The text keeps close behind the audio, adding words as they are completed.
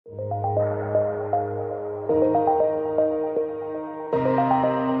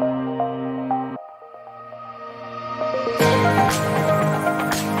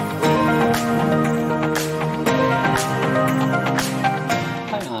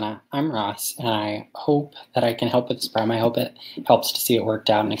I'm Ross, and I hope that I can help with this problem. I hope it helps to see it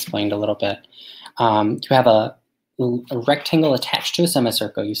worked out and explained a little bit. You have a rectangle attached to a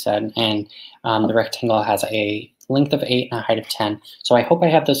semicircle, you said, and the rectangle has a length of 8 and a height of 10. So I hope I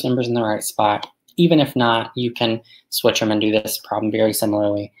have those numbers in the right spot. Even if not, you can switch them and do this problem very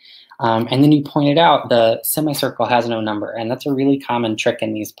similarly. And then you pointed out the semicircle has no number, and that's a really common trick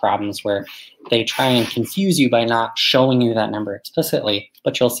in these problems where they try and confuse you by not showing you that number explicitly,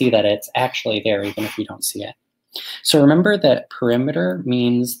 but you'll see that it's actually there even if you don't see it. So remember that perimeter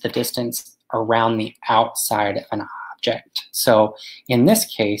means the distance around the outside of an object. So in this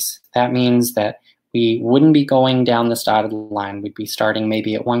case, that means that we wouldn't be going down this dotted line. We'd be starting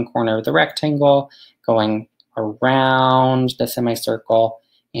maybe at one corner of the rectangle, going around the semicircle,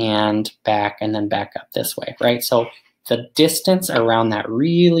 and back, and then back up this way, right? So the distance around that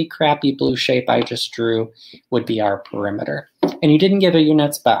really crappy blue shape I just drew would be our perimeter. And you didn't give a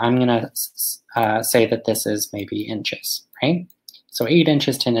units, but I'm gonna say that this is maybe inches, right? So 8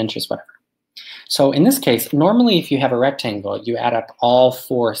 inches, 10 inches, whatever. So in this case, normally if you have a rectangle, you add up all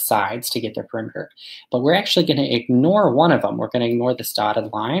 4 sides to get the perimeter. But we're actually gonna ignore one of them. We're gonna ignore this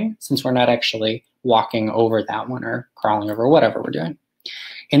dotted line since we're not actually walking over that one or crawling over whatever we're doing.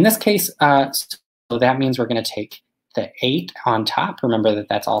 In this case, so that means we're going to take the 8 on top. Remember that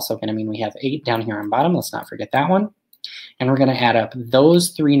that's also going to mean we have 8 down here on bottom. Let's not forget that one. And we're going to add up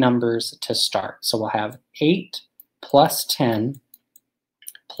those 3 numbers to start. So we'll have 8 plus 10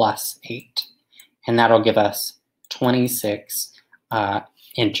 plus 8. And that'll give us 26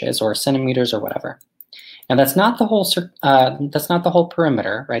 inches or centimeters or whatever. Now that's not the whole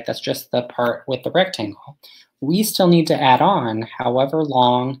perimeter, right? That's just the part with the rectangle. We still need to add on however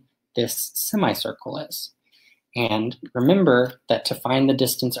long this semicircle is. And remember that to find the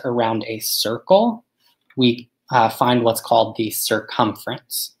distance around a circle, we find what's called the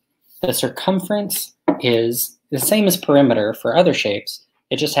circumference. The circumference is the same as perimeter for other shapes.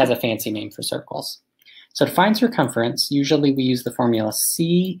 It just has a fancy name for circles. So to find circumference, usually we use the formula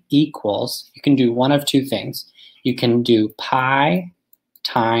C equals, you can do one of 2 things. You can do pi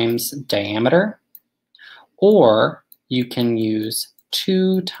times diameter, or you can use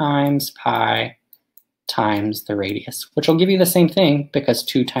 2 times pi times the radius, which will give you the same thing because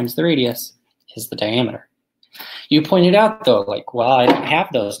 2 times the radius is the diameter. You pointed out though, like, well, I don't have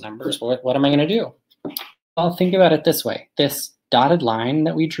those numbers. What am I going to do? Well, think about it this way. This dotted line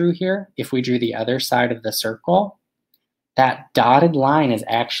that we drew here, if we drew the other side of the circle, that dotted line is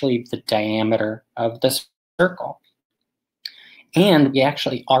actually the diameter of the circle. And we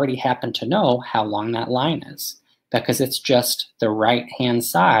actually already happen to know how long that line is because it's just the right-hand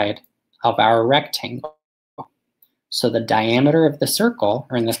side of our rectangle. So the diameter of the circle,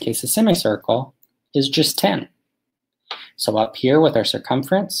 or in this case a semicircle, is just 10. So up here with our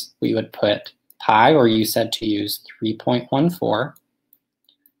circumference, we would put pi, or you said to use 3.14,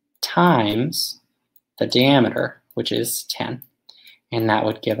 times the diameter, which is 10. And that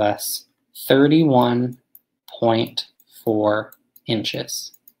would give us 31.4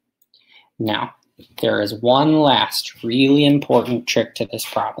 inches. Now, there is one last really important trick to this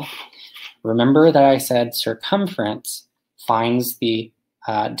problem. Remember that I said circumference finds the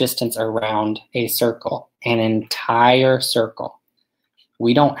distance around a circle, an entire circle.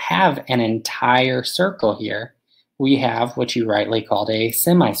 We don't have an entire circle here. We have what you rightly called a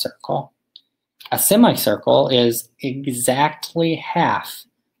semicircle. A semicircle is exactly half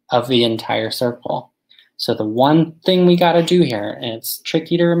of the entire circle. So the one thing we got to do here, and it's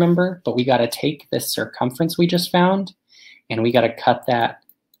tricky to remember, but we got to take this circumference we just found and we got to cut that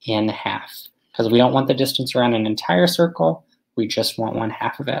in half because we don't want the distance around an entire circle. We just want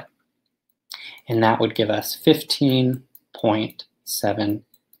 1/2 of it. And that would give us 15.7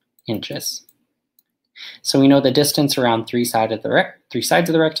 inches. So we know the distance around 3 sides of the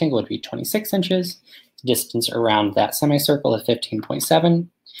rectangle would be 26 inches. The distance around that semicircle is 15.7.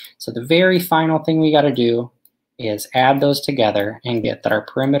 So the very final thing we got to do is add those together and get that our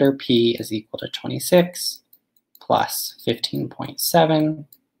perimeter P is equal to 26 plus 15.7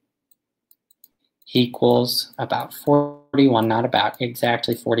 equals about 41, not about,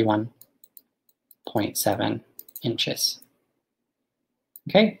 exactly 41.7 inches.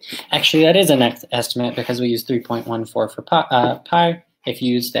 Okay, actually that is an estimate because we use 3.14 for pi. If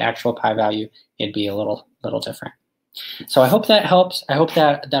you use the actual pi value, it'd be a little different. So I hope that helps. I hope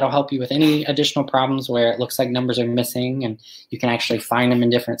that'll help you with any additional problems where it looks like numbers are missing and you can actually find them in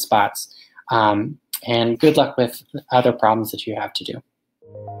different spots. And good luck with other problems that you have to do.